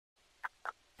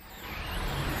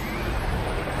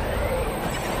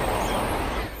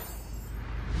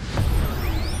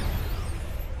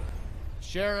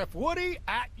Sheriff Woody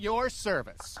at your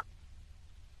service.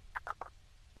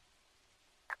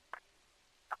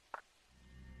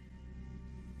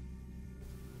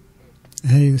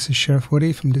 Hey, this is Sheriff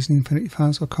Woody from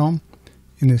DisneyInfinityFans.com.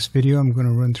 In this video I'm going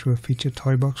to run through a featured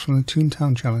toy box from the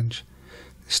Toontown Challenge.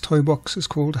 This toy box is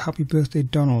called Happy Birthday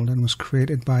Donald and was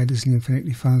created by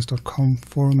DisneyInfinityFans.com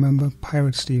forum member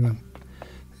Pirate Steven.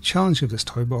 The challenge of this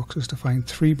toy box is to find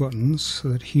 3 buttons so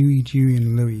that Huey, Dewey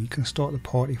and Louie can start the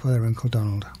party for their Uncle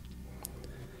Donald.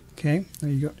 Okay, now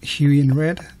you got Huey in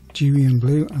red, Dewey in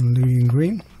blue and Louie in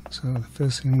green. So the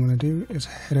first thing I'm going to do is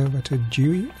head over to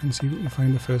Dewey and see if we can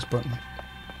find the first button.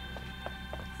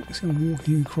 You can see I'm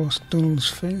walking across Donald's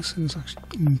face and it's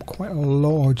actually quite a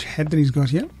large head that he's got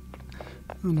here.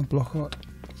 And the block art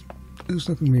is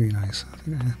looking really nice. I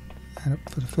think I head up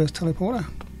for the first teleporter.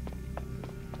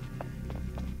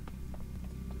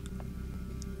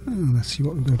 And let's see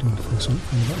what we're going to do in the first one.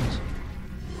 Find the buttons.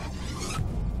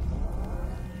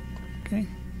 Okay,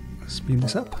 let's speed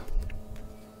this up.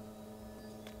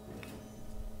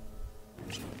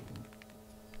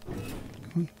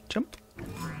 Come on, jump.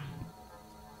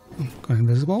 Oh, got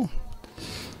invisible.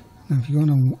 Now if you're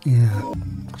going to, yeah,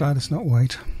 glad it's not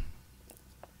white.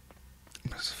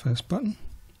 Press the first button.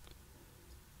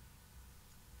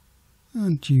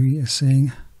 And Dewey is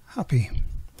saying happy.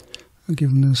 I've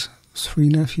given us 3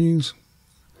 nephews.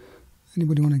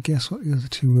 Anybody want to guess what the other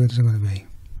 2 words are going to be?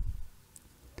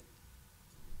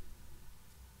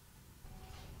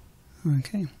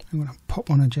 Okay, I'm going to pop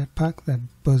on a jetpack that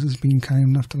Buzz has been kind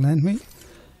enough to lend me.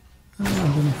 And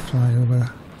I'm going to fly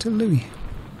over to Louie.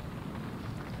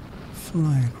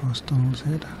 Fly across Donald's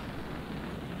head.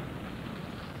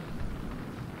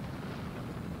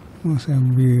 I want to say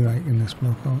I'm really liking this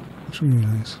block art. It's really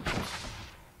nice.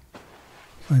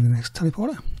 Find the next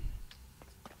teleporter.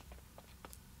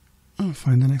 And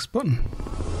find the next button.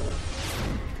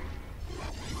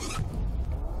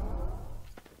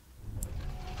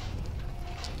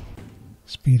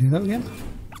 Speed it up again.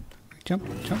 Jump,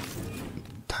 jump.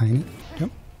 Tiny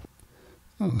jump.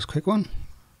 Oh, that was a quick one.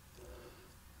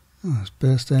 Oh, it's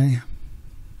birthday.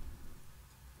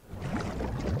 Okay,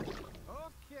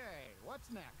 what's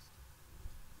next?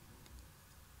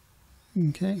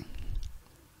 Okay.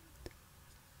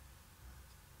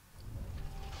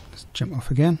 Let's jump off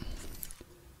again.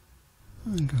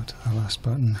 And go to the last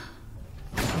button.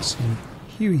 Let's see.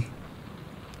 Huey.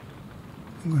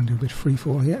 I'm going to do a bit free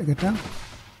fall here to get down.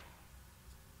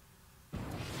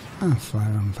 And fly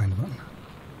around and find a button.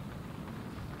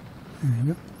 There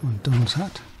you go, on Donald's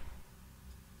hat.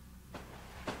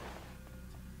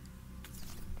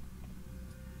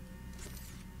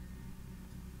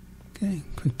 Okay,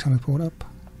 quick teleport up.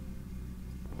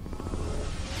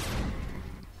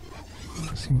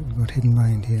 Let's see what we've got hidden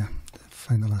behind here.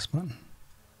 Find the last button.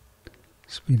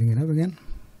 Speeding it up again.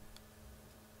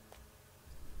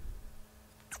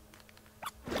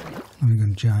 And we've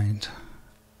got giant.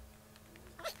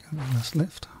 Got the last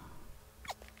lift.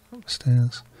 Up the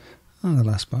stairs. And the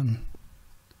last button.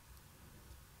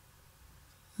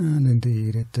 And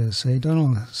indeed it does say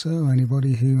Donald. So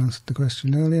anybody who answered the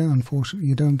question earlier, unfortunately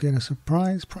you don't get a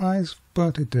surprise prize,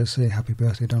 but it does say Happy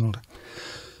Birthday Donald.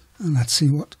 And let's see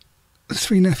what the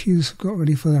 3 nephews have got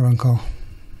ready for their uncle.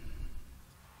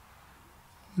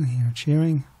 And here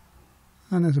cheering.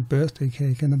 And there's a birthday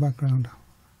cake in the background.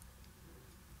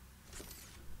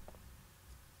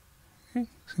 Okay,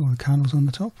 see all the candles on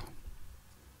the top.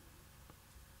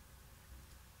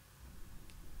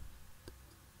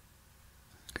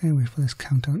 Okay, wait for this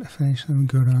countdown to finish, then we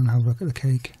go down and have a look at the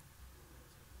cake.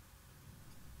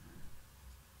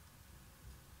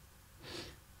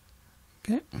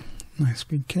 Okay, nice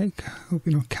big cake. Hope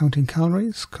you're not counting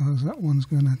calories, because that one's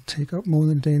going to take up more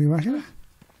than a daily ration.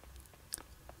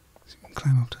 So you can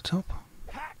climb up to the top.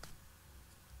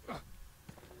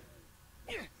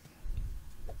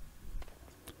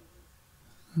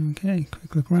 Okay,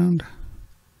 quick look around.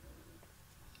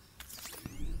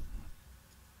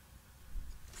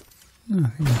 I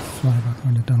think I'll fly back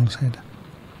onto Donald's head.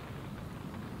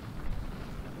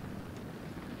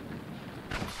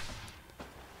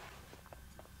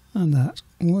 And that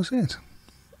was it.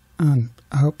 And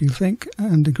I hope you think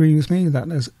and agree with me that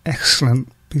is excellent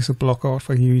piece of block art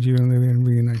for Huey, Dewey and Louie and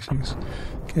really nice use.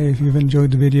 Okay, if you've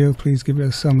enjoyed the video, please give it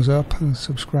a thumbs up and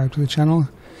subscribe to the channel.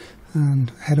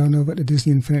 And head on over to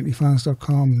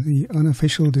DisneyInfinityFans.com, the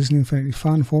unofficial Disney Infinity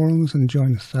fan forums, and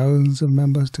join thousands of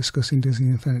members discussing Disney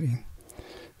Infinity.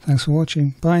 Thanks for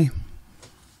watching. Bye.